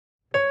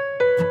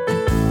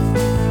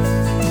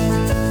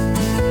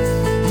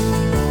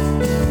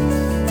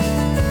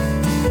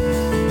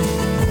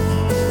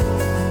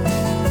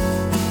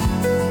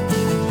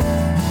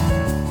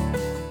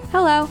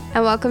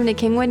welcome to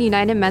Kingwood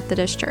United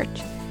Methodist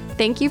Church.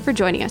 Thank you for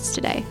joining us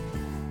today.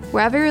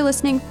 Wherever you're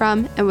listening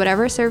from and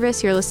whatever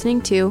service you're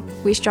listening to,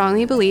 we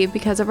strongly believe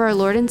because of our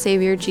Lord and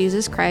Savior,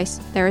 Jesus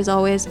Christ, there is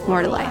always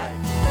more to life.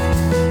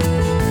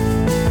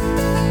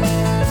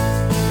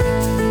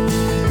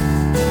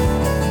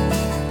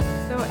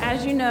 So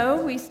as you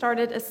know, we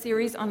started a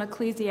series on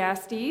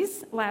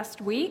Ecclesiastes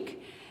last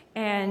week,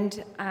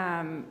 and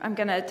I'm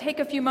going to take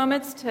a few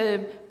moments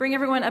to bring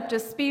everyone up to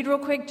speed real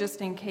quick,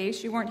 just in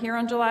case you weren't here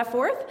on July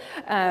 4th,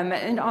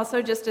 and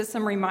also just as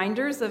some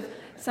reminders of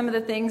some of the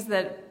things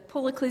that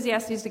pull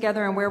Ecclesiastes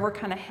together and where we're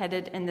kind of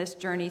headed in this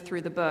journey through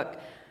the book.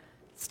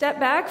 Step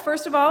back.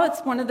 First of all,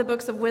 it's one of the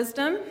books of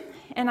wisdom,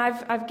 and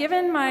I've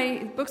given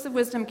my books of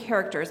wisdom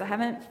characters. I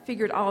haven't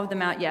figured all of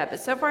them out yet, but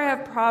so far I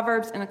have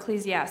Proverbs and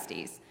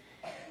Ecclesiastes.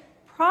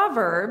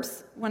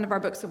 Proverbs, one of our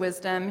books of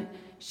wisdom,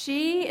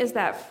 she is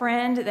that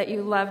friend that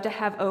you love to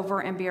have over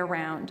and be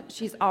around.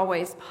 She's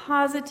always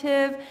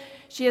positive.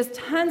 She has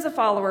tons of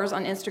followers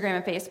on Instagram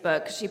and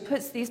Facebook. She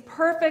puts these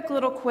perfect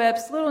little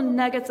quips, little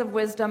nuggets of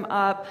wisdom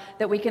up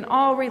that we can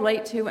all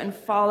relate to and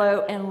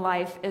follow, and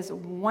life is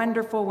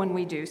wonderful when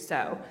we do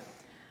so.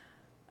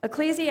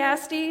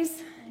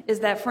 Ecclesiastes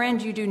is that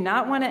friend you do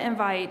not want to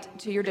invite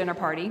to your dinner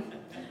party.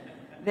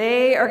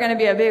 They are going to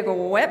be a big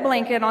wet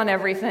blanket on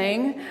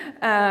everything,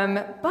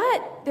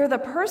 but they're the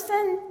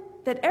person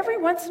that every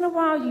once in a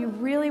while you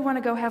really want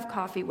to go have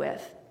coffee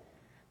with,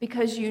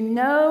 because you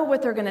know what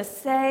they're going to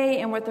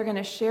say and what they're going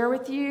to share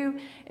with you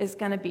is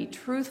going to be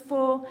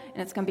truthful,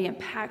 and it's going to be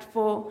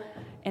impactful,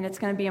 and it's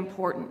going to be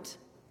important.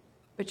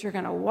 But you're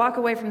going to walk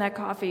away from that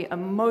coffee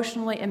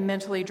emotionally and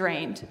mentally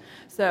drained.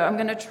 So I'm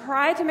going to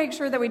try to make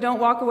sure that we don't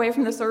walk away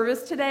from the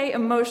service today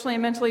emotionally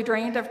and mentally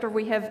drained after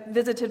we have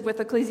visited with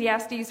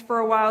Ecclesiastes for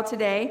a while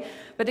today.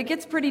 But it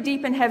gets pretty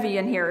deep and heavy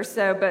in here.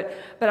 So,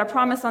 but I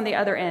promise on the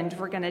other end,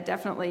 we're going to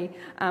definitely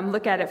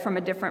look at it from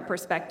a different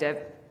perspective.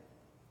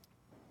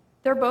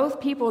 They're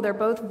both people, they're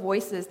both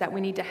voices that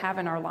we need to have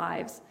in our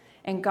lives.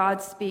 And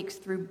God speaks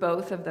through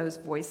both of those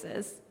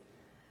voices.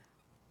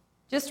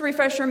 Just to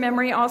refresh your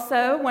memory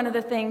also, one of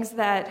the things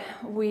that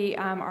we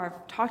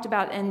are talked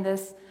about in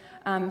this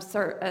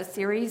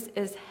series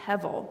is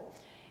hevel.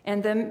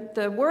 And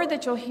the word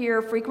that you'll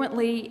hear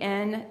frequently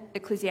in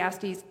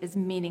Ecclesiastes is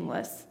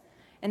meaningless.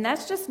 And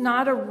that's just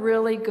not a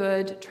really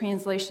good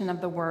translation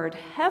of the word.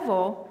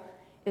 Hevel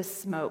is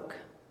smoke.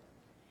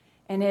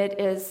 And it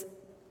is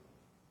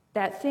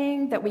that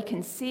thing that we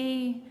can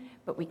see,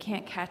 but we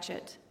can't catch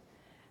it.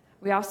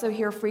 We also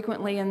hear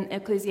frequently in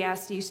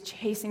Ecclesiastes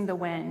chasing the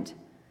wind.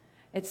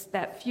 It's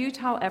that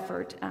futile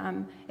effort.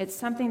 It's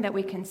something that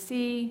we can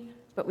see,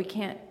 but we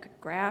can't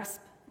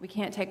grasp, we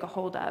can't take a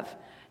hold of.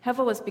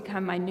 Hevel has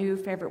become my new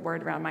favorite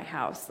word around my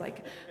house.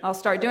 Like, I'll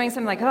start doing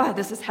something like, oh,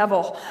 this is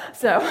hevel.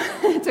 So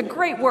it's a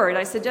great word.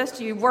 I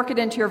suggest you work it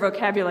into your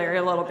vocabulary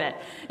a little bit.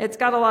 It's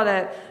got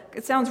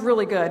it sounds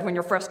really good when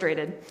you're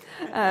frustrated.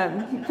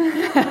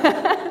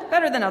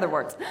 Better than other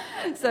words.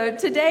 So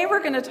today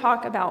we're going to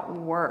talk about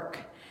work.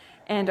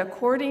 And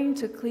according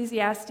to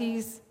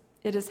Ecclesiastes,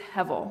 it is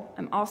hevel.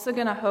 I'm also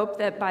going to hope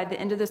that by the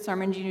end of the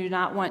sermon, you do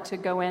not want to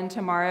go in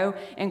tomorrow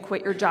and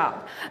quit your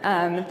job.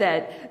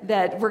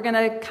 That we're going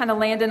to kind of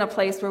land in a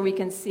place where we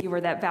can see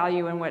where that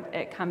value and what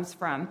it comes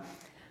from.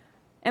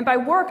 And by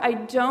work, I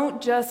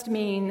don't just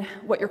mean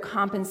what you're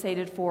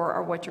compensated for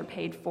or what you're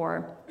paid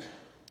for.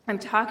 I'm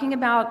talking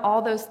about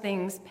all those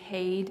things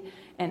paid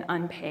and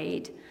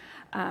unpaid.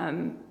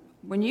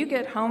 When you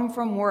get home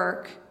from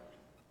work,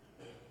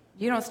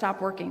 you don't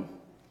stop working.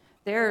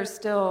 There's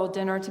still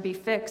dinner to be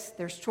fixed.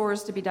 There's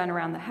chores to be done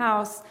around the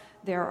house.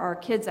 There are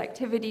kids'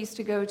 activities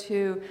to go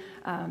to.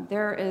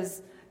 There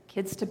is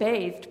kids to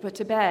bathe, to put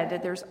to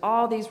bed. There's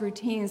all these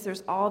routines.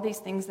 There's all these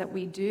things that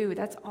we do.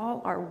 That's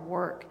all our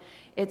work.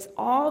 It's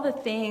all the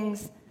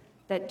things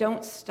that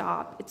don't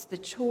stop. It's the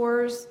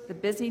chores, the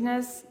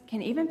busyness,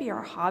 can even be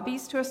our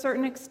hobbies to a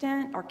certain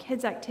extent, our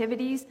kids'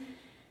 activities.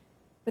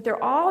 But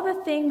they're all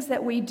the things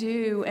that we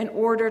do in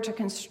order to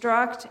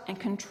construct and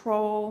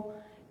control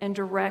and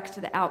direct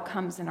the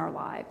outcomes in our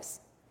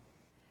lives.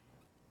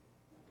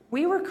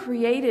 We were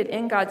created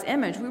in God's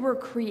image. We were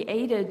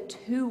created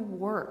to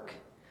work.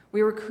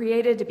 We were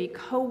created to be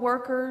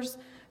co-workers,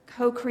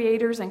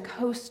 co-creators, and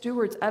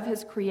co-stewards of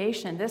His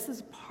creation. This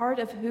is part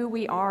of who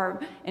we are,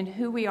 and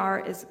who we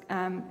are is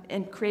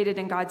and created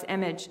in God's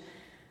image.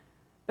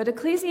 But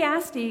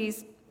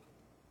Ecclesiastes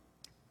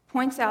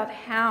points out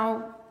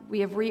how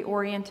we have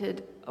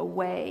reoriented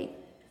away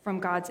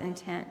from God's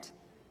intent.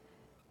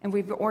 And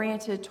we've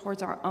oriented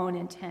towards our own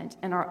intent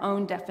and our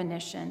own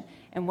definition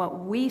and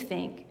what we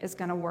think is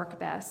going to work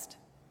best.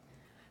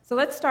 So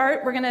let's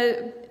start. We're going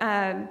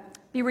to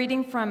be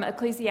reading from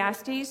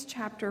Ecclesiastes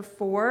chapter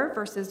 4,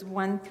 verses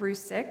 1 through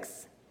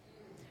 6.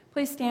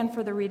 Please stand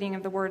for the reading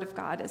of the Word of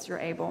God as you're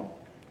able.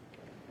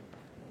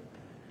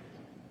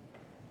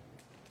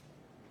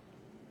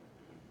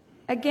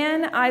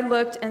 Again, I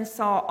looked and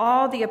saw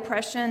all the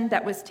oppression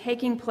that was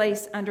taking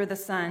place under the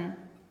sun.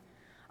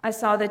 I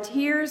saw the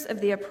tears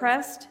of the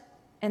oppressed,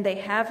 and they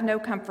have no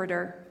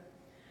comforter.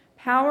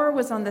 Power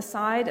was on the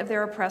side of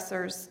their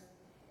oppressors,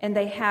 and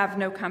they have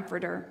no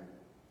comforter.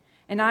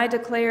 And I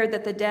declared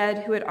that the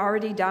dead who had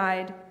already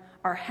died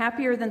are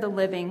happier than the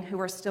living who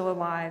are still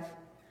alive.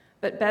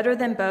 But better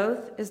than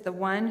both is the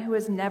one who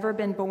has never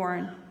been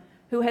born,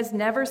 who has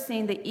never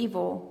seen the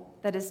evil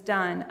that is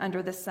done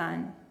under the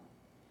sun.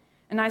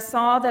 And I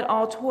saw that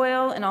all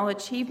toil and all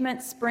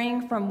achievement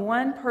spring from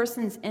one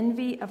person's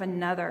envy of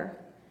another.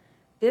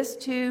 This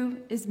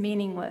too is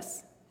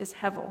meaningless, is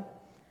Hevel,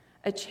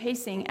 a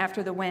chasing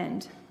after the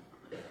wind.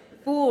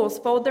 Fools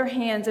fold their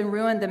hands and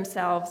ruin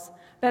themselves.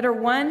 Better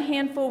one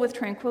handful with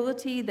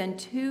tranquility than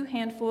 2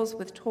 handfuls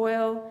with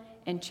toil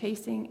and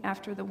chasing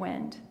after the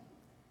wind.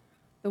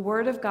 The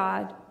word of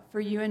God for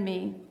you and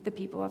me, the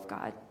people of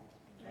God.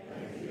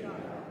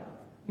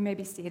 You may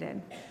be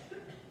seated.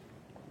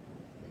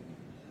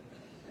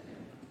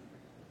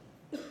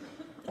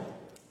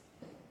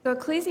 So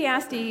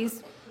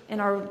Ecclesiastes, in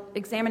our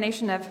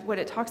examination of what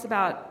it talks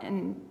about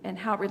and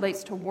how it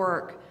relates to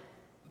work,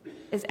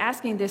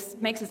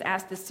 makes us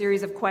ask this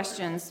series of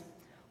questions.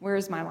 Where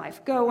is my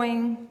life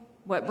going?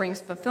 What brings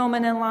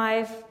fulfillment in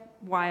life?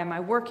 Why am I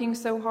working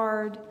so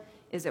hard?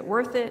 Is it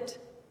worth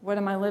it? What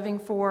am I living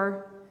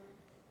for?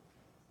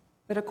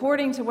 But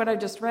according to what I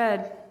just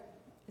read,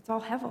 it's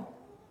all Hevel.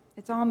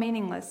 It's all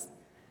meaningless.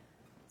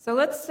 So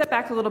let's step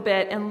back a little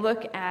bit and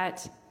look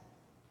at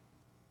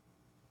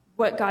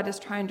what God is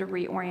trying to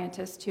reorient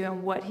us to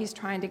and what he's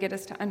trying to get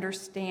us to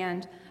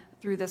understand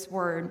through this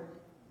word.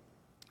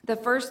 The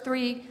first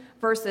 3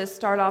 verses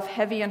start off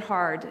heavy and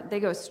hard. They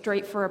go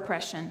straight for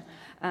oppression.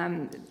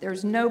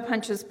 There's no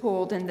punches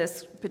pulled in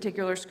this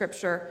particular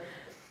scripture.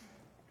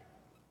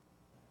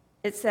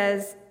 It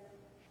says,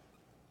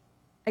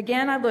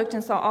 "Again, I looked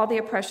and saw all the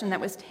oppression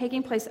that was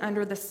taking place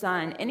under the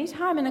sun."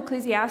 Anytime in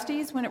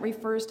Ecclesiastes, when it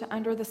refers to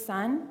under the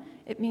sun,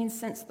 it means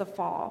since the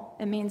fall.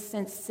 It means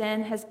since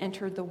sin has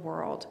entered the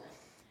world.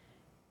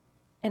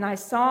 "And I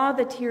saw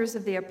the tears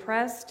of the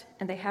oppressed,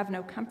 and they have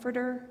no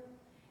comforter.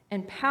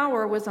 And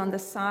power was on the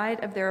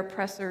side of their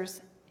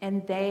oppressors,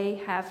 and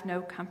they have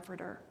no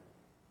comforter."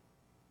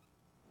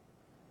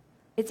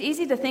 It's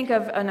easy to think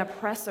of an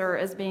oppressor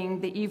as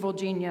being the evil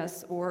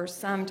genius or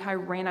some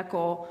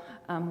tyrannical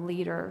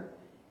leader.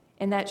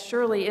 And that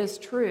surely is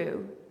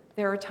true.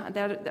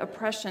 That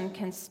oppression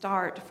can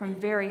start from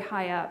very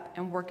high up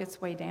and work its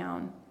way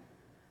down.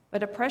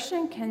 But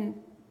oppression can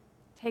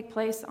take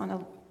place on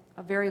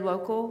a very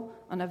local,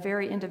 on a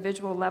very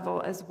individual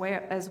level as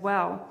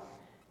well.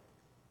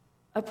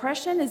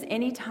 Oppression is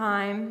any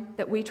time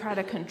that we try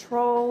to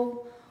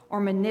control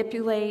or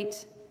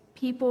manipulate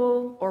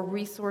people or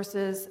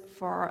resources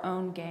for our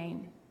own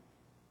gain,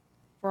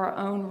 for our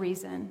own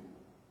reason.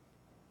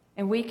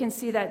 And we can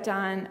see that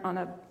done on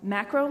a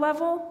macro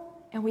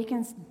level, and we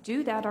can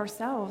do that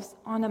ourselves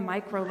on a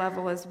micro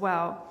level as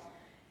well.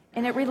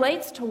 And it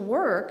relates to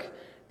work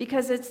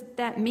because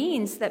that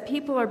means that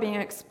people are being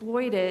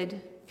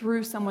exploited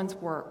through someone's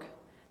work,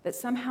 that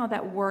somehow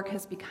that work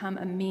has become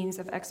a means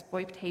of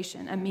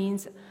exploitation, a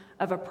means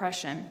of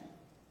oppression.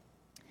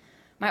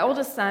 My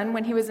oldest son,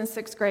 when he was in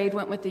 6th grade,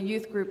 went with the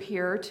youth group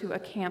here to a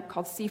camp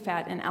called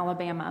CFAT in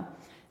Alabama,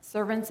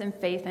 Servants in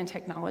Faith and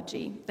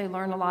Technology. They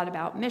learn a lot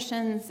about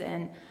missions,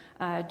 and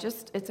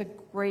it's a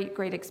great,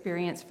 great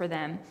experience for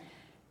them.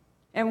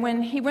 And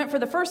when he went for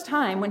the first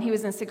time, when he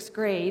was in 6th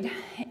grade,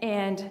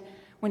 and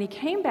when he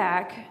came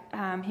back,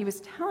 he was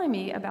telling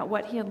me about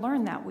what he had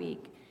learned that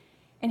week.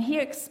 And he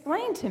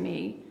explained to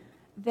me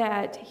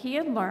that he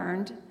had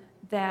learned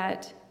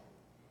that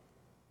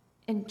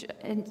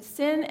in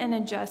sin and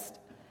injustice,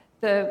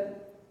 the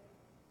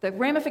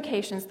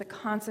ramifications, the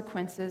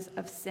consequences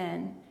of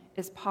sin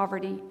is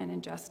poverty and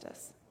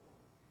injustice.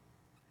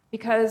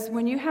 Because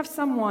when you have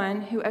someone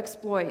who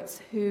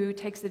exploits, who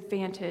takes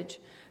advantage,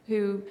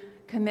 who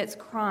commits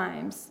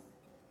crimes,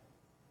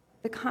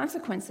 the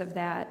consequence of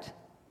that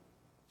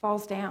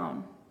falls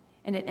down,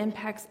 and it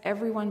impacts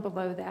everyone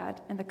below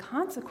that. And the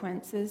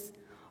consequences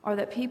are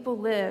that people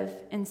live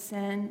in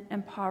sin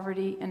and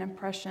poverty and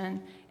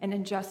oppression, and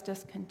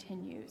injustice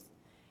continues.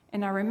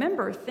 And I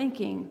remember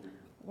thinking,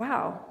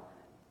 wow,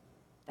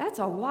 that's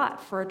a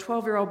lot for a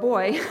 12-year-old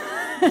boy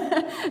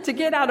to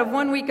get out of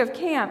 1 week of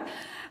camp.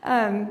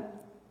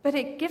 But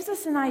it gives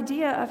us an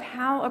idea of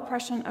how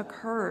oppression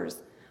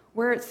occurs,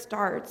 where it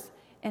starts,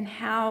 and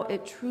how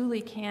it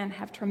truly can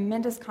have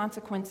tremendous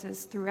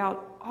consequences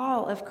throughout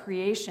all of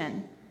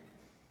creation.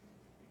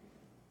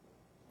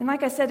 And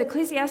like I said,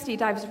 Ecclesiastes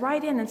dives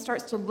right in and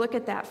starts to look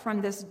at that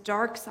from this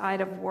dark side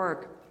of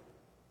work.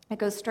 It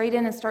goes straight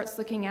in and starts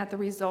looking at the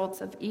results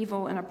of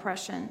evil and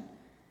oppression.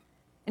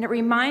 And it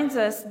reminds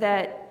us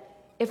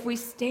that if we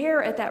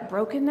stare at that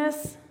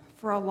brokenness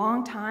for a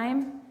long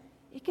time,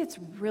 it gets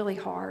really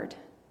hard.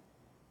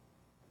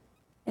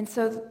 And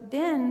so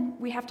then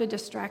we have to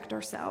distract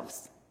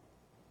ourselves.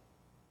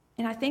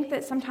 And I think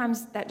that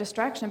sometimes that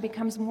distraction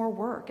becomes more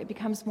work, it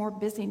becomes more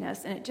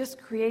busyness, and it just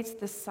creates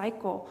this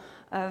cycle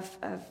of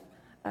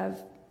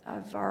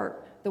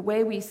the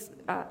way we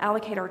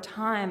allocate our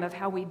time, of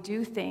how we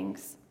do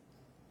things.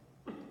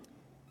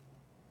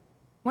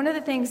 One of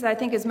the things that I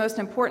think is most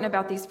important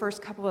about these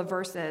first couple of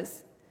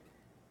verses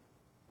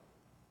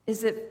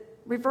is it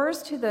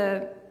refers to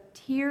the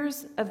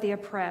tears of the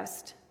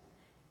oppressed.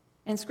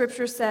 And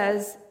Scripture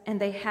says, and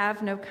they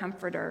have no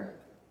comforter.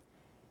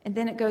 And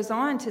then it goes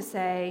on to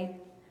say,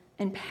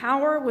 and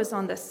power was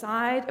on the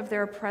side of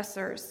their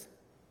oppressors,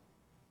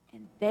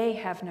 and they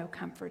have no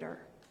comforter.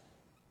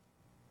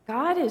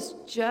 God is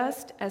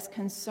just as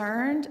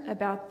concerned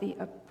about the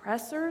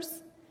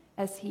oppressors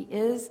as he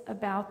is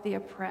about the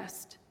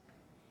oppressed.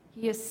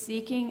 He is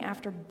seeking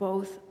after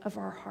both of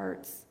our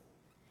hearts.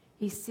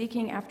 He's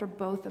seeking after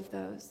both of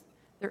those.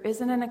 There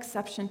isn't an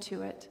exception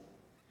to it.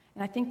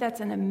 And I think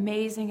that's an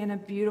amazing and a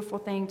beautiful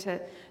thing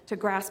to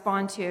grasp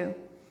onto.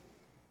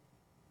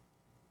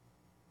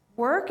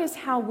 Work is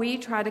how we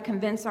try to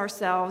convince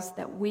ourselves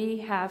that we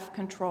have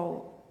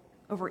control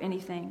over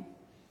anything.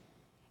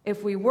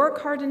 If we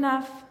work hard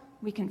enough,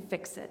 we can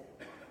fix it.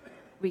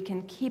 We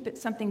can keep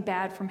something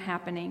bad from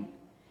happening.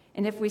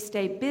 And if we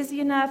stay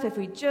busy enough, if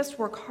we just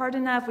work hard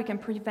enough, we can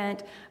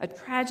prevent a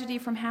tragedy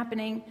from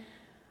happening.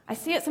 I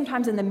see it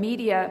sometimes in the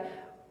media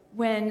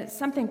when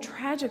something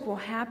tragic will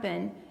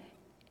happen,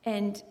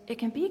 and it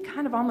can be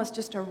kind of almost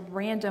just a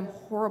random,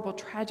 horrible,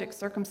 tragic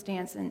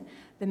circumstance, and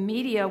the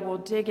media will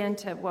dig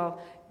into,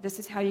 well, this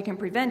is how you can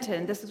prevent it,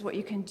 and this is what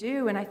you can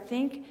do. And I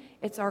think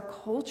it's our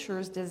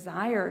culture's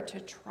desire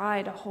to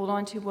try to hold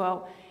on to,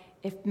 well,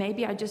 if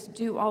maybe I just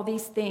do all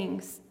these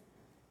things,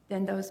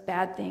 then those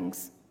bad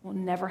things will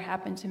never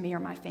happen to me or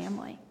my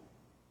family.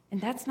 And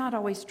that's not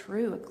always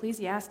true.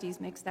 Ecclesiastes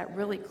makes that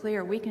really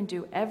clear. We can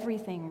do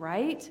everything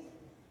right,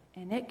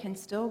 and it can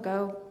still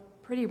go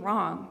pretty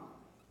wrong.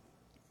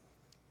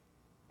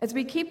 As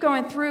we keep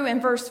going through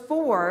in verse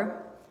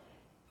 4,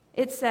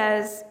 it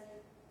says,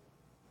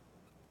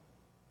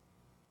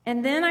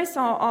 and then I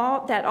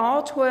saw that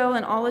all toil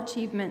and all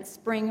achievement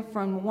spring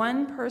from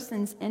one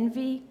person's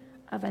envy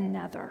of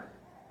another.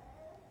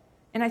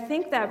 And I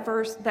think that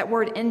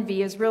word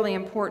envy is really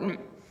important.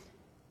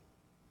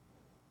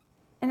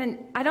 And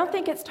I don't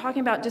think it's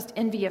talking about just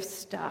envy of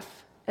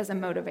stuff as a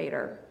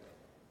motivator.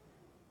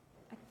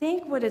 I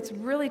think what it's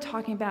really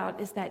talking about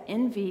is that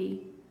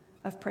envy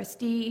of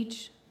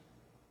prestige,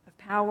 of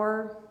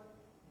power,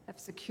 of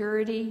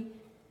security.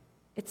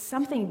 It's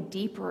something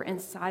deeper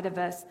inside of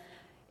us.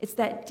 It's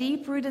that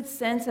deep-rooted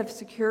sense of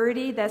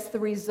security that's the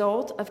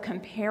result of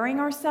comparing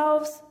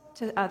ourselves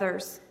to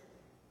others.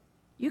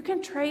 You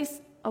can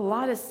trace a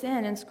lot of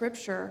sin in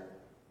Scripture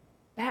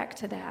back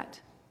to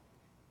that.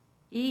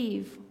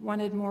 Eve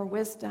wanted more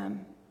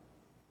wisdom.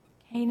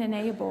 Cain and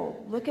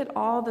Abel. Look at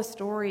all the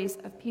stories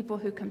of people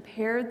who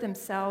compared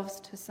themselves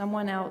to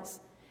someone else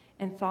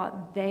and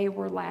thought they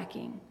were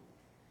lacking.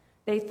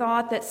 They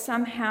thought that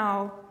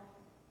somehow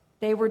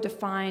they were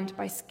defined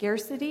by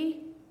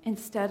scarcity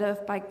instead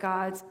of by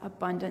God's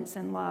abundance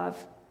and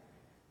love.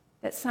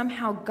 That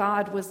somehow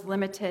God was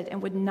limited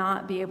and would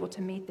not be able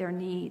to meet their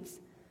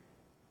needs.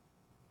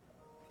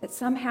 That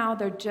somehow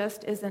there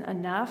just isn't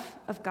enough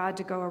of God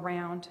to go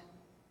around.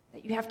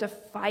 That you have to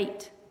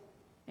fight,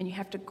 and you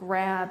have to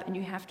grab, and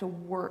you have to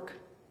work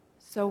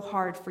so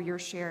hard for your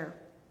share.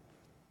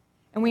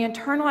 And we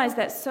internalize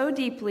that so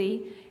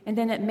deeply, and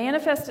then it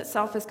manifests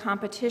itself as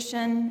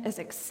competition, as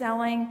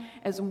excelling,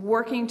 as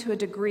working to a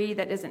degree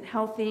that isn't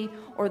healthy,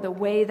 or the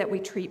way that we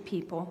treat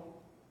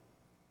people.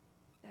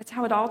 That's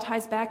how it all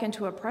ties back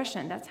into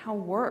oppression. That's how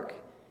work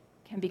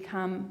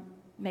can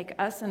make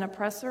us an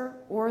oppressor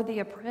or the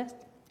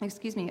oppressed.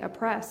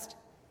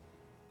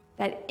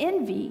 That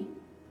envy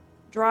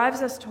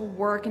drives us to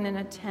work in an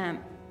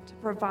attempt to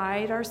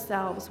provide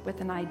ourselves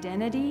with an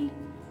identity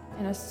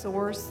and a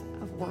source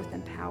of worth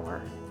and power.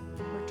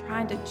 We're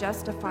trying to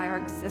justify our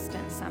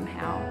existence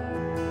somehow.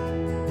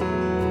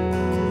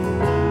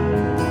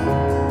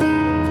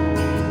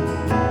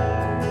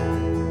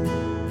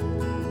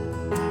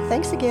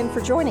 Thanks again for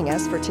joining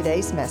us for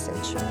today's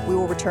message. We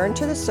will return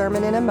to the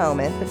sermon in a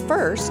moment, but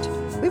first,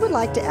 we would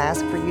like to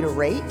ask for you to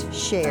rate,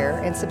 share,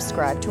 and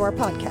subscribe to our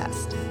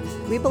podcast.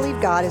 We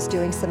believe God is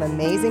doing some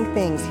amazing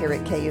things here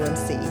at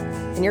KUMC,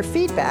 and your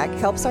feedback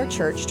helps our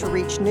church to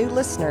reach new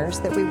listeners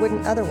that we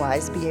wouldn't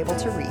otherwise be able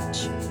to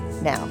reach.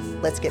 Now,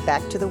 let's get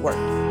back to the work.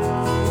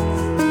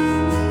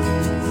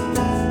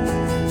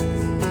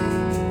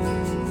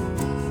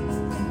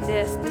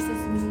 This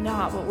is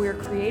not what we were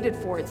created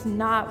for. It's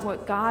not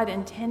what God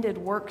intended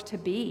work to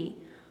be.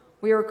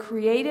 We were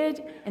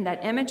created in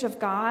that image of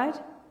God.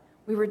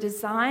 We were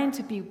designed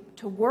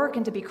to work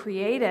and to be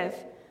creative.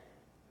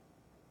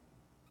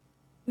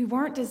 We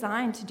weren't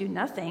designed to do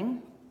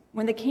nothing.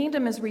 When the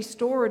kingdom is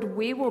restored,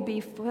 we will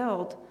be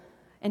filled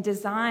and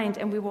designed,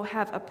 and we will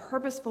have a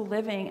purposeful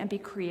living and be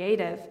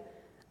creative.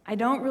 I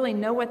don't really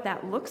know what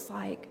that looks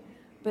like,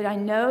 but I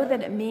know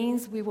that it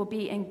means we will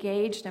be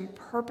engaged in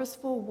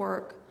purposeful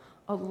work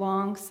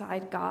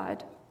alongside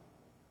God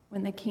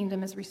when the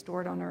kingdom is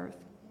restored on earth.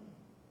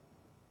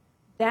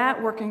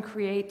 That work and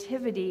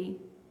creativity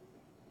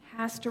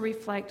has to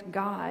reflect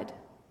God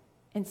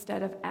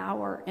instead of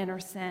our inner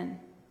sin.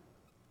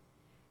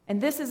 And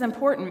this is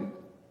important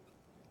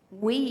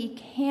We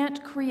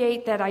can't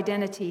create that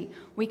identity.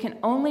 We can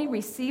only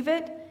receive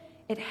it.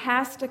 It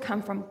has to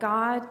come from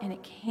God, and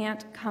it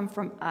can't come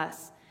from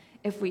us.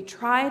 If we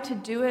try to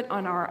do it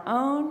on our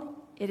own,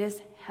 it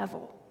is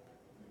hevel,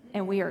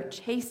 and we are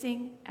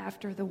chasing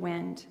after the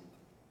wind.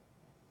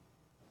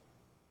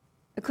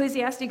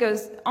 Ecclesiastes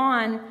goes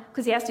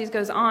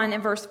on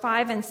in verse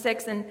 5 and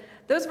 6, and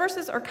those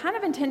verses are kind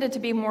of intended to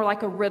be more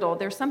like a riddle.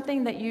 There's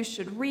something that you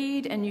should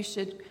read, and you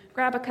should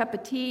grab a cup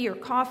of tea or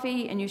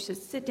coffee, and you should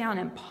sit down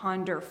and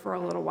ponder for a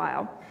little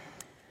while.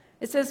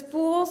 It says,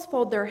 "Fools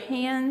fold their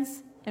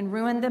hands and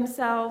ruin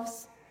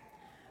themselves.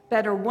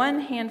 Better one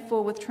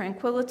handful with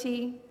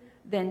tranquility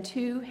than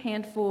 2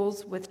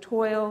 handfuls with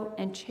toil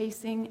and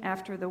chasing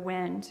after the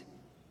wind."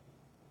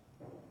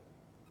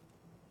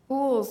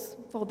 Fools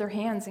fold their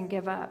hands and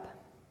give up.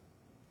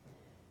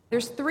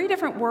 There's 3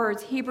 different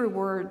words, Hebrew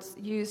words,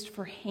 used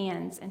for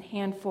hands and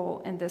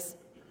handful in this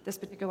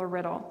particular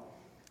riddle.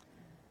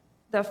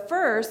 The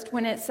first,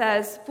 when it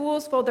says,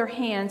 "Fools fold their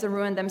hands and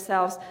ruin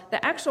themselves,"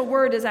 the actual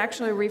word is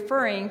actually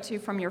referring to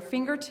from your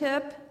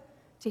fingertip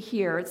to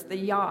here. It's the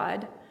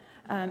yod.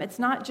 It's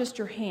not just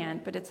your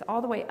hand, but it's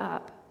all the way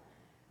up.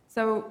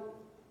 So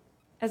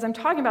as I'm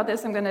talking about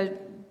this, I'm going to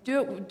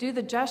do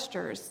the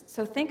gestures.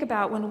 So think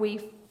about when we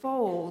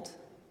fold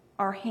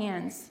our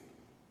hands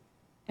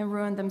and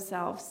ruin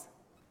themselves.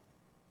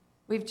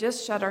 We've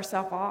just shut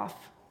ourselves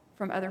off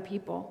from other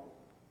people.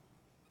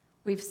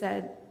 We've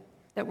said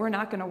that we're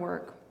not going to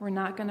work. We're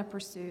not going to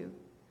pursue.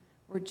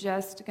 We're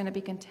just going to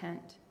be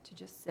content to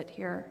just sit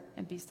here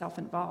and be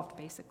self-involved,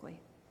 basically.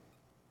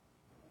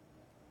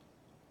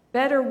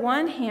 Better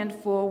one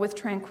handful with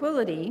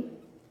tranquility.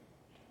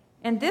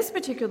 And this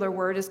particular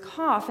word is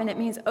kaf, and it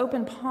means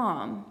open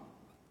palm.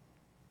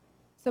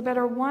 So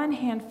better one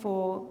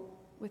handful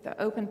with the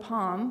open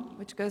palm,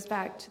 which goes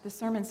back to the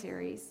sermon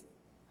series,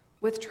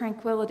 with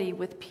tranquility,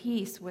 with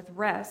peace, with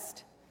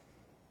rest.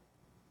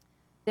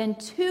 Then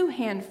 2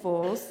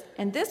 handfuls,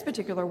 and this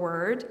particular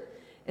word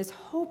is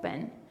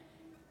hopen,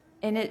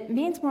 and it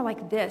means more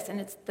like this,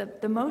 and it's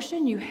the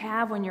motion you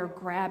have when you're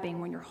grabbing,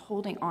 when you're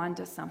holding on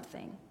to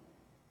something.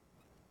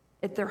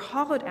 They're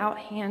hollowed out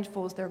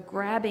handfuls, they're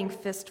grabbing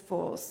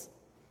fistfuls.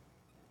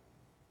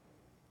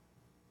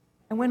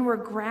 And when we're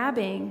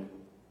grabbing,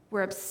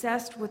 we're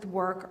obsessed with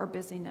work or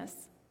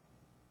busyness.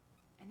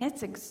 And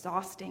it's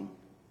exhausting.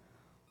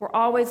 We're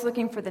always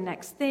looking for the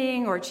next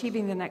thing or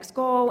achieving the next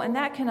goal, and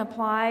that can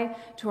apply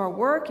to our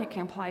work, it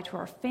can apply to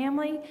our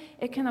family,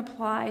 it can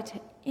apply to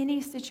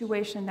any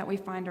situation that we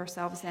find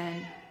ourselves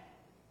in.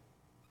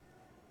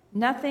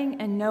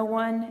 Nothing and no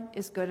one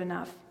is good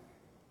enough.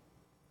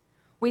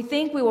 We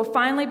think we will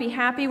finally be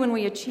happy when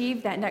we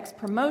achieve that next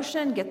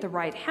promotion, get the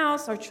right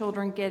house, our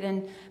children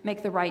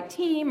make the right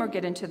team, or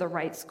get into the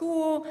right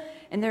school,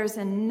 and there's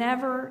a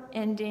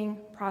never-ending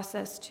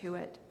process to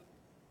it.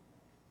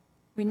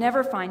 We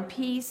never find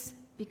peace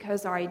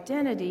because our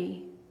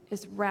identity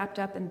is wrapped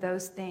up in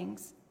those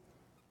things.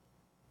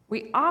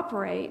 We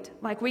operate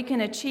like we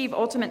can achieve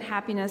ultimate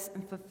happiness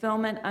and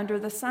fulfillment under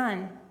the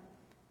sun.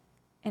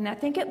 And I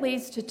think it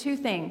leads to 2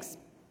 things: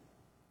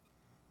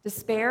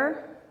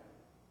 despair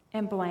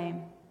and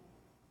blame.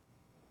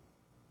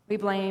 We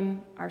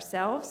blame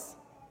ourselves,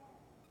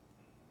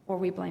 or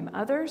we blame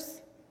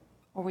others,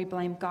 or we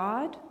blame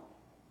God,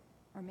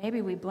 or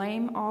maybe we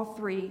blame all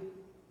 3.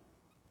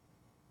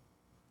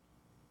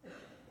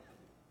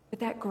 But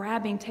that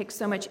grabbing takes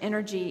so much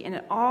energy, and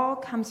it all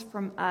comes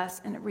from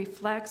us, and it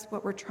reflects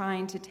what we're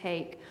trying to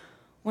take.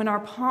 When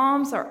our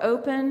palms are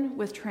open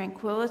with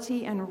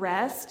tranquility and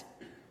rest,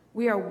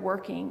 we are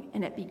working,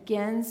 and it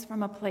begins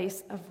from a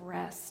place of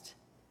rest.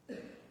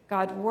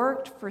 God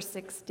worked for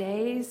 6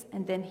 days,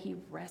 and then he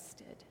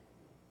rested.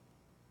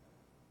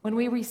 When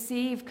we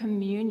receive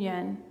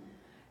communion,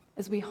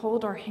 as we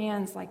hold our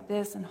hands like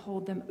this and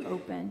hold them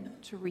open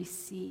to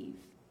receive,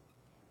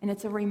 and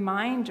it's a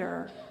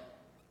reminder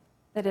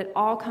that it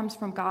all comes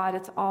from God,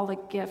 it's all a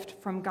gift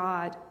from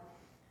God.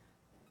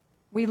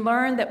 We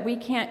learn that we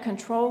can't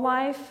control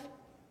life,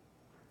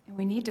 and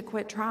we need to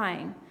quit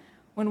trying.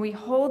 When we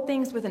hold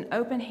things with an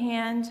open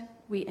hand,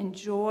 we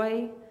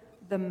enjoy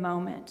the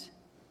moment.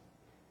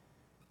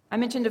 I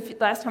mentioned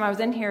last time I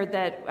was in here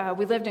that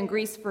we lived in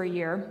Greece for a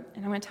year,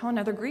 and I'm going to tell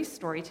another Greece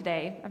story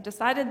today. I've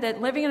decided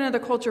that living in another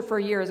culture for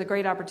a year is a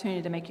great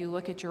opportunity to make you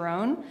look at your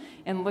own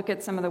and look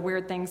at some of the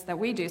weird things that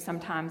we do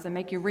sometimes and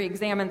make you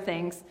re-examine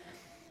things.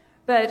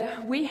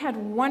 But we had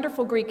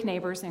wonderful Greek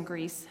neighbors in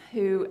Greece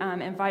who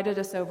invited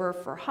us over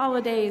for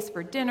holidays,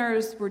 for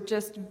dinners, were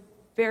just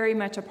very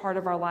much a part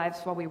of our lives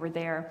while we were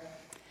there.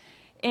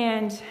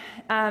 And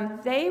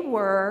they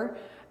were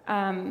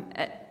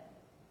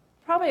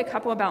probably a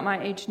couple about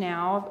my age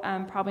now,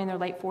 probably in their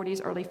late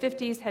 40s, early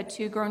 50s, had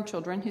 2 grown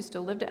children who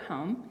still lived at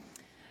home.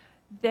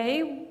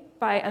 They,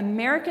 by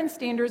American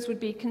standards, would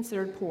be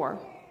considered poor.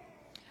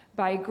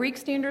 By Greek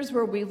standards,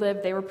 where we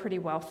lived, they were pretty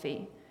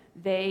wealthy.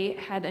 They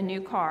had a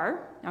new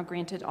car. Now,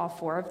 granted, all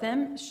 4 of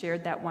them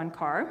shared that one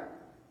car.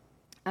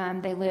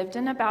 They lived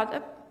in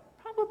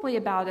probably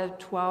about a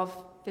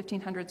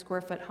 1,500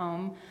 square foot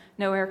home,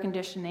 no air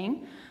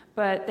conditioning.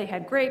 But they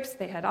had grapes,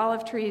 they had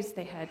olive trees,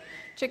 they had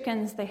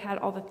chickens, they had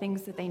all the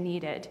things that they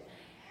needed.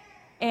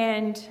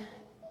 And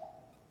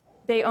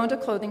they owned a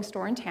clothing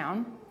store in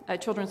town, a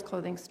children's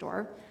clothing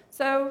store.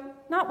 So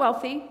not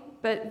wealthy,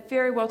 but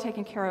very well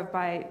taken care of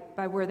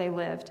by where they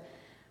lived.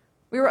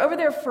 We were over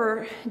there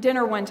for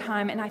dinner one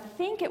time, and I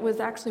think it was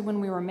actually when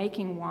we were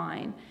making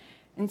wine.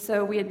 And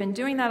so we had been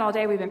doing that all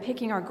day. We've been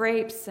picking our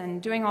grapes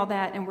and doing all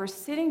that, and we're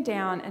sitting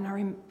down,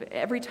 and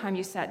every time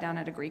you sat down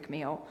at a Greek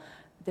meal,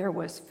 there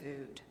was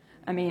food.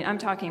 I mean, I'm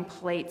talking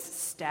plates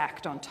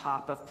stacked on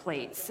top of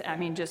plates. I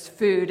mean, just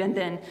food,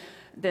 and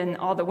then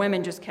all the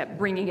women just kept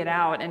bringing it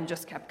out and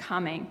just kept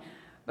coming.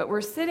 But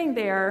we're sitting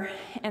there,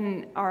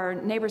 and our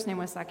neighbor's name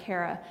was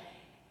Zachara,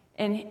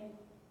 and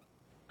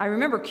I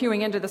remember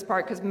queuing into this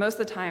part because most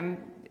of the time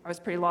I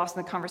was pretty lost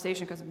in the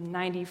conversation because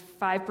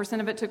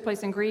 95% of it took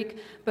place in Greek,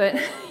 but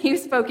he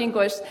spoke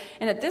English,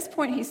 and at this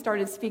point he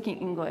started speaking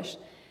English,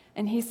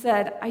 and he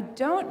said, "I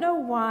don't know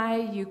why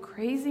you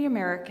crazy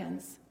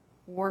Americans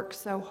work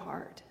so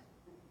hard."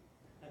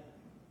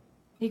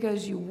 He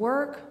goes, "You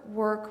work,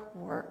 work,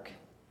 work."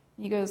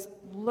 He goes,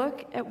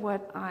 "Look at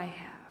what I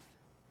have.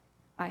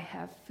 I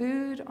have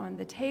food on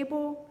the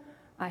table,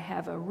 I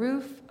have a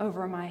roof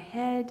over my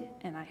head,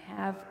 and I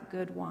have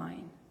good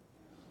wine.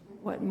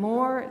 What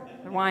more?"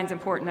 The wine's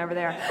important over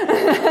there.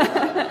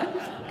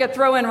 Could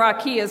throw in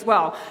raki as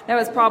well.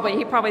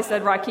 He probably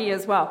said raki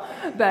as well.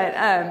 But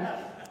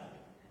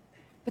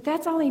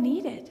that's all he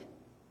needed.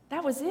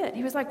 That was it.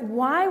 He was like,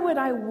 why would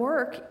I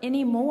work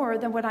any more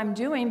than what I'm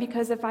doing?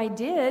 Because if I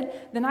did,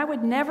 then I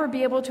would never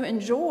be able to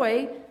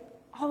enjoy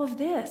all of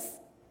this.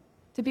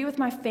 To be with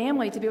my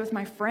family, to be with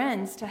my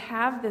friends, to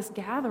have this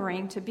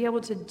gathering, to be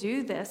able to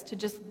do this, to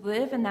just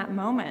live in that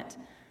moment.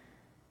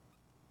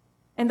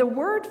 And the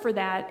word for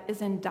that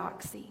is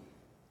endoxy.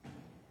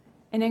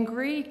 And in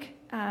Greek,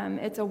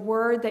 it's a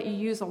word that you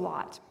use a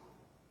lot.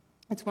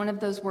 It's one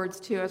of those words,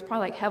 too. It's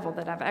probably like hevel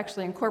that I've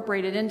actually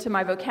incorporated into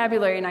my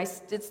vocabulary, and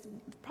it's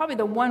probably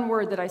the one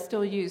word that I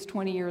still use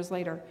 20 years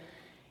later.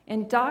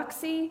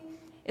 Endoxy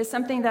is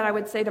something that I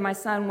would say to my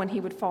son when he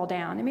would fall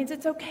down. It means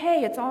it's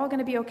okay. It's all going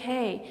to be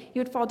okay. He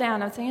would fall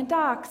down. I would say,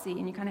 endoxy.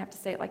 And you kind of have to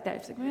say it like that.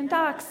 It's like,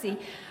 endoxy.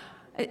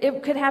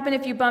 It could happen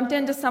if you bumped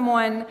into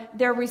someone,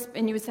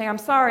 and you would say, I'm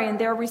sorry, and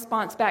their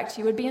response back to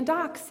you would be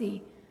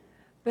endoxy.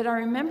 But I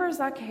remember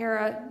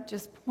Zachara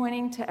just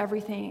pointing to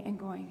everything and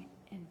going,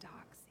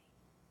 endoxy.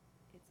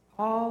 It's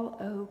all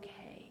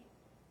okay.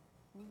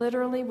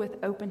 Literally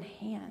with open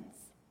hands.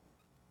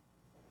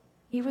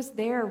 He was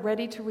there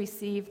ready to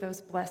receive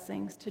those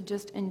blessings, to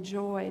just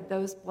enjoy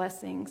those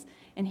blessings.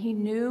 And he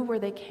knew where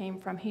they came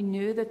from. He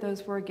knew that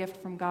those were a gift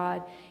from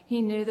God.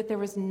 He knew that there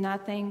was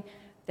nothing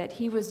that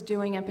he was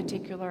doing in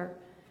particular.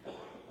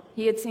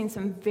 He had seen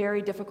some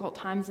very difficult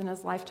times in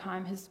his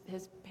lifetime. His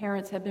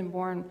parents had been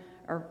born,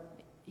 or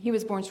he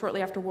was born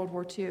shortly after World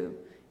War II.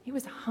 He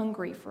was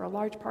hungry for a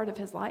large part of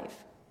his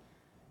life.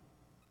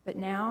 But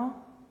now,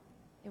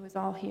 it was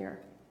all here.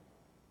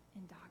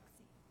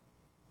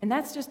 And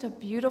that's just a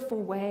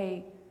beautiful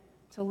way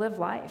to live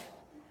life.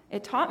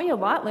 It taught me a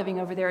lot living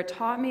over there. It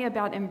taught me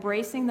about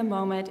embracing the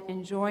moment,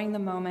 enjoying the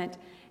moment,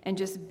 and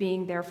just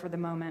being there for the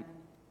moment.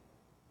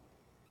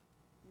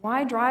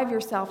 Why drive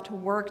yourself to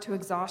work to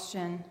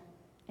exhaustion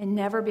and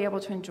never be able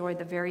to enjoy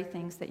the very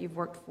things that you've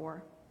worked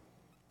for?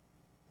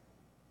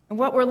 And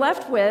what we're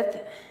left with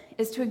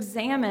is to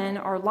examine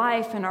our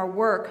life and our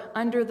work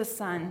under the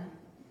sun,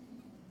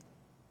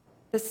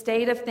 the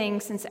state of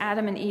things since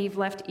Adam and Eve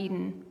left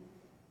Eden.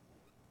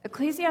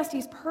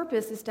 Ecclesiastes'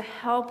 purpose is to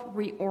help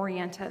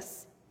reorient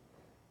us.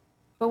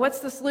 But what's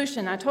the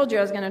solution? I told you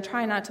I was going to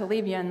try not to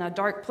leave you in a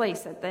dark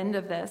place at the end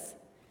of this.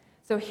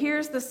 So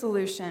here's the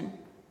solution.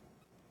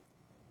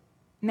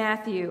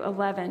 Matthew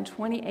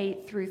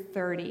 11:28 through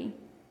 30.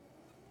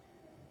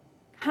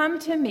 Come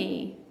to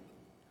me,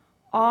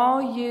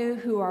 all you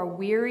who are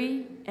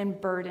weary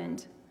and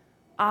burdened.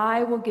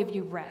 I will give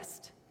you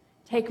rest.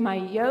 Take my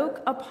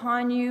yoke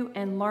upon you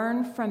and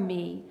learn from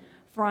me.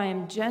 For I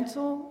am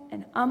gentle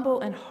and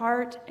humble in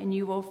heart, and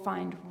you will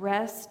find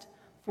rest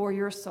for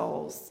your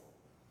souls.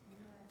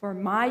 For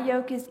my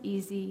yoke is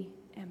easy,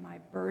 and my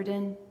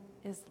burden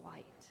is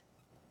light.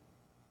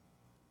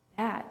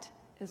 That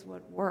is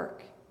what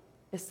work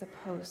is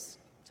supposed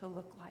to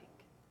look like.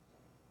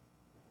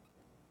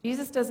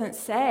 Jesus doesn't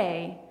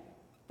say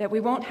that we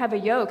won't have a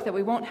yoke, that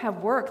we won't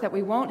have work, that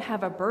we won't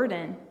have a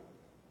burden.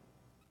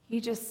 He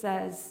just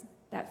says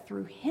that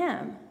through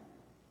him,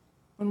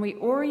 when we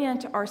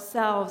orient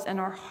ourselves and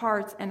our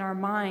hearts and our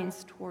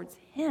minds towards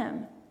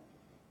him,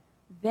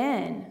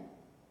 then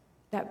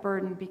that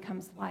burden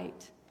becomes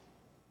light,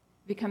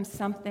 becomes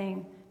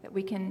something that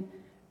we can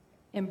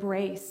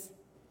embrace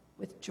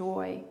with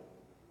joy.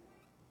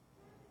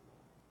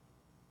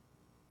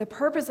 The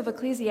purpose of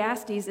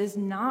Ecclesiastes is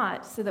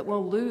not so that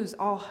we'll lose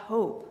all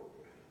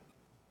hope.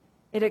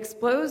 It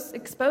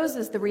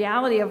exposes the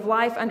reality of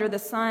life under the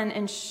sun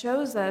and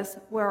shows us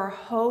where our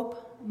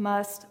hope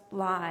must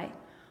lie.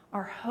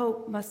 Our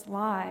hope must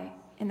lie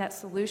in that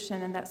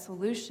solution, and that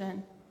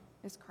solution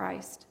is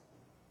Christ.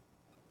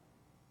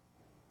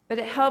 But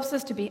it helps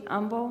us to be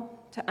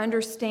humble, to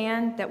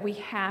understand that we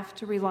have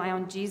to rely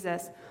on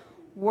Jesus.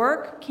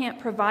 Work can't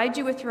provide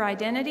you with your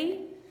identity.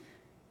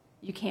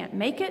 You can't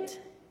make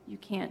it. You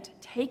can't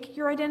take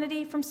your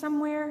identity from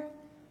somewhere.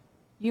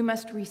 You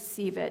must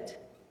receive it,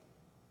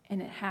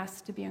 and it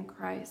has to be in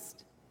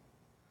Christ.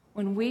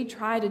 When we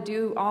try to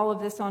do all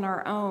of this on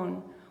our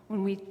own,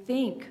 when we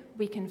think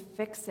we can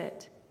fix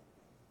it,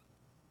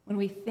 when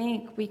we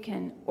think we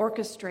can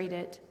orchestrate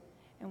it,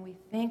 and we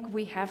think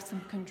we have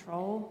some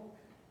control,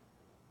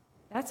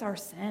 that's our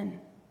sin.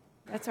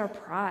 That's our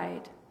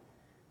pride.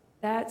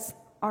 That's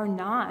our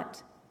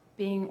not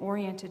being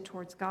oriented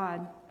towards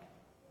God.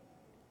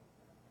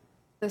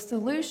 The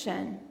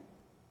solution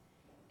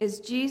is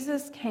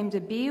Jesus came to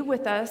be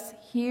with us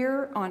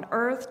here on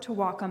earth, to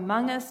walk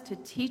among us, to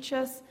teach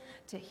us,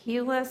 to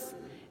heal us,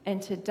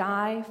 and to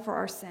die for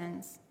our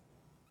sins.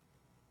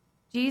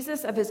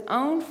 Jesus, of his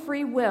own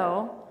free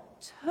will,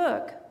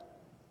 took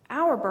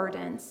our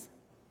burdens,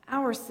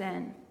 our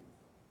sin,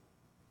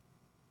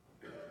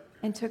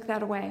 and took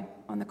that away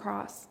on the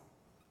cross.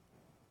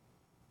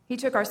 He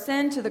took our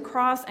sin to the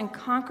cross and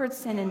conquered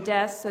sin and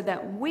death so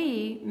that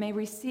we may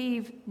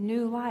receive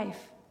new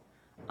life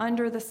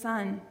under the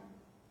sun.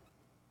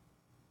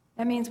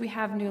 That means we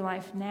have new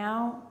life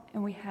now,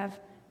 and we have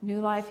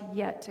new life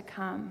yet to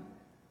come.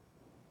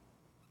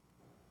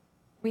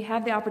 We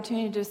have the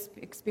opportunity to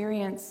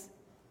experience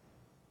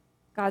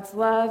God's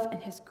love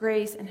and his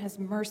grace and his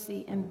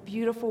mercy in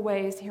beautiful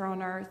ways here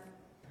on earth.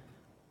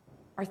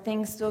 Are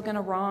things still going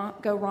to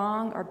go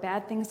wrong? Are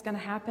bad things going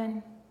to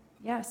happen?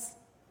 Yes.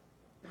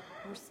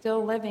 We're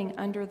still living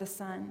under the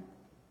sun.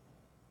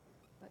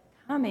 But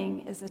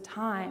coming is a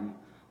time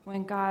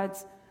when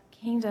God's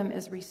kingdom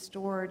is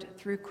restored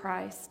through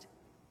Christ.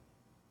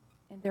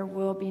 And there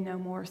will be no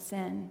more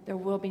sin. There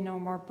will be no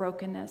more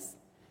brokenness.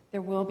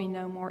 There will be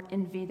no more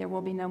envy. There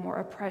will be no more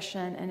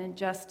oppression and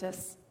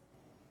injustice.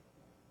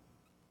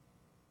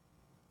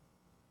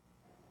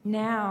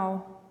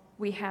 Now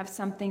we have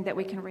something that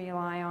we can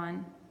rely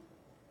on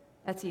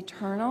that's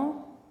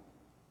eternal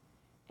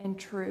and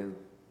true.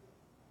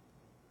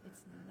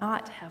 It's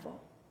not Hevel.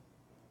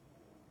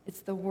 It's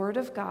the Word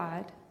of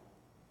God,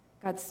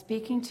 God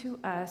speaking to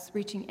us,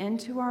 reaching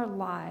into our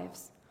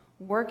lives,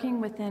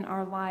 working within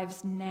our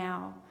lives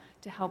now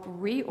to help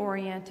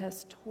reorient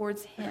us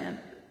towards him,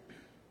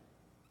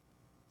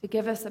 to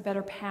give us a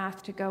better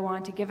path to go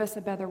on, to give us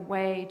a better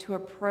way to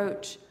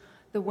approach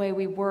the way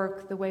we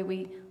work, the way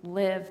we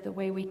live, the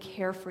way we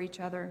care for each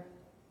other.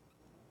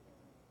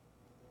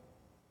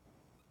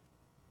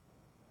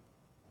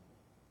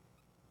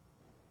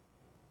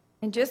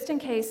 And just in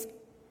case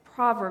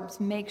Proverbs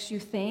makes you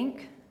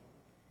think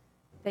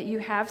that you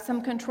have some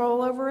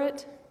control over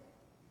it,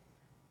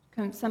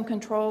 some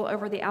control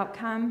over the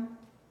outcome,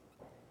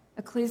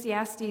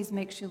 Ecclesiastes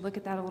makes you look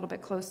at that a little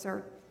bit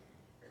closer.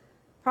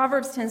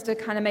 Proverbs tends to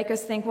kind of make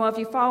us think, well, if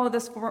you follow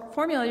this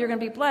formula, you're going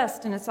to be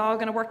blessed, and it's all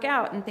going to work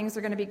out, and things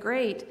are going to be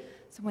great.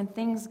 So when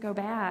things go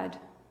bad,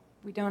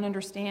 we don't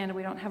understand, and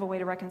we don't have a way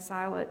to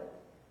reconcile it.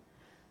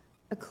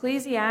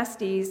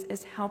 Ecclesiastes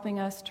is helping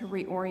us to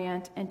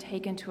reorient and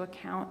take into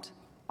account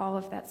all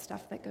of that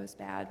stuff that goes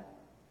bad,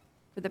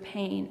 for the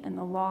pain and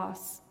the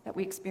loss that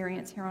we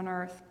experience here on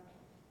earth.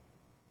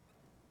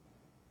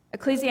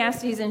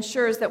 Ecclesiastes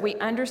ensures that we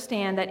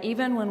understand that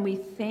even when we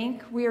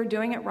think we are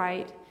doing it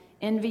right,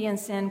 envy and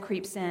sin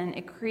creeps in.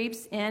 It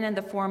creeps in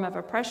the form of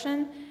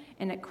oppression,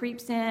 and it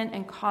creeps in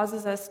and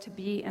causes us to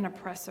be an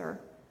oppressor.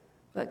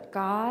 But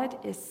God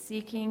is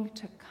seeking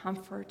to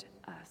comfort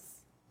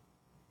us.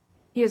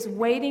 He is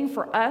waiting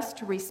for us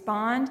to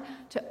respond,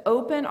 to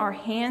open our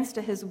hands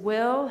to his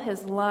will,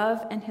 his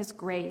love, and his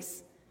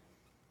grace.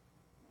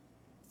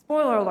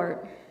 Spoiler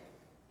alert.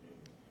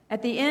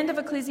 At the end of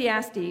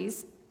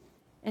Ecclesiastes,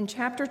 in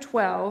chapter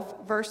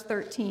 12, verse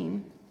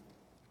 13,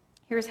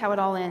 here's how it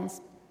all ends.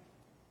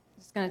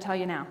 I'm just going to tell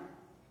you now.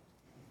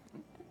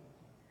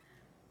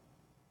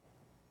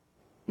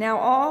 Now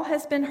all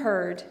has been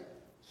heard.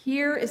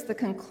 Here is the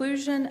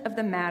conclusion of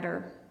the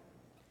matter.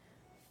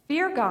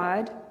 Fear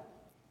God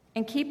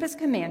and keep his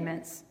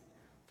commandments,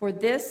 for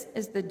this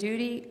is the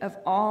duty of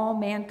all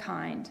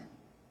mankind.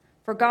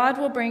 For God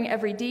will bring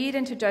every deed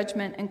into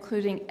judgment,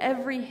 including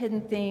every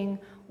hidden thing,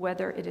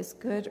 whether it is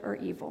good or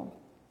evil.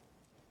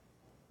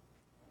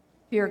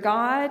 Fear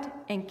God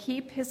and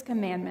keep his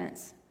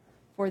commandments,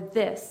 for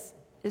this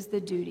is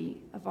the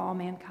duty of all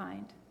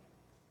mankind.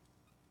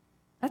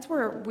 That's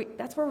where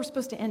we're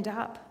supposed to end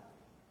up.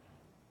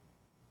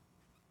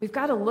 We've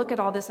got to look at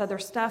all this other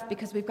stuff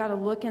because we've got to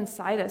look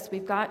inside us.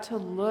 We've got to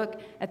look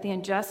at the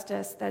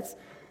injustice that's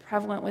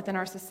prevalent within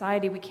our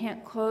society. We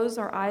can't close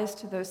our eyes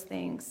to those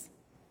things.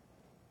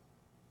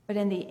 But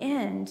in the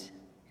end,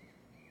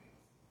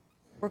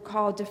 we're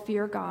called to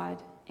fear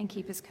God and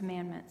keep his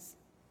commandments.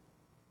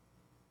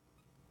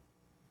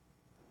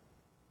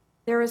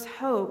 There is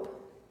hope,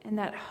 and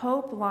that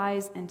hope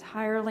lies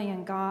entirely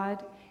in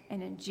God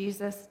and in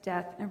Jesus'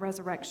 death and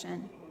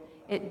resurrection.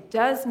 It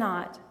does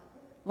not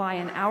lie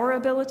in our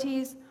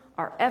abilities,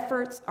 our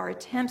efforts, our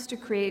attempts to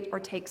create or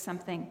take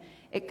something.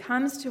 It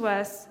comes to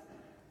us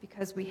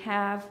because we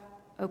have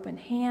open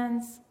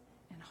hands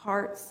and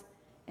hearts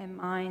and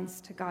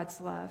minds to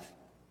God's love.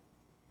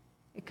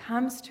 It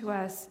comes to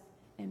us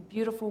in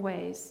beautiful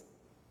ways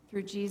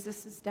through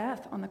Jesus'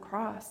 death on the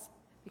cross,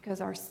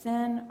 because our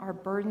sin, our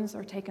burdens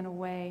are taken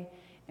away,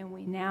 and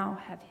we now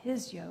have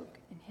his yoke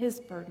and his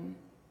burden.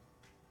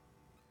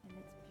 And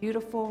it's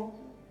beautiful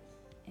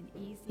and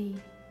easy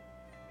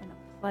and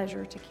a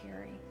pleasure to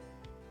carry.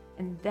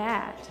 And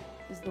that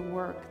is the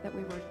work that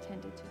we were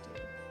intended to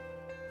do.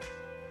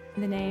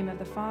 In the name of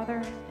the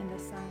Father, and the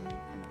Son,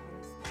 and the Holy Spirit.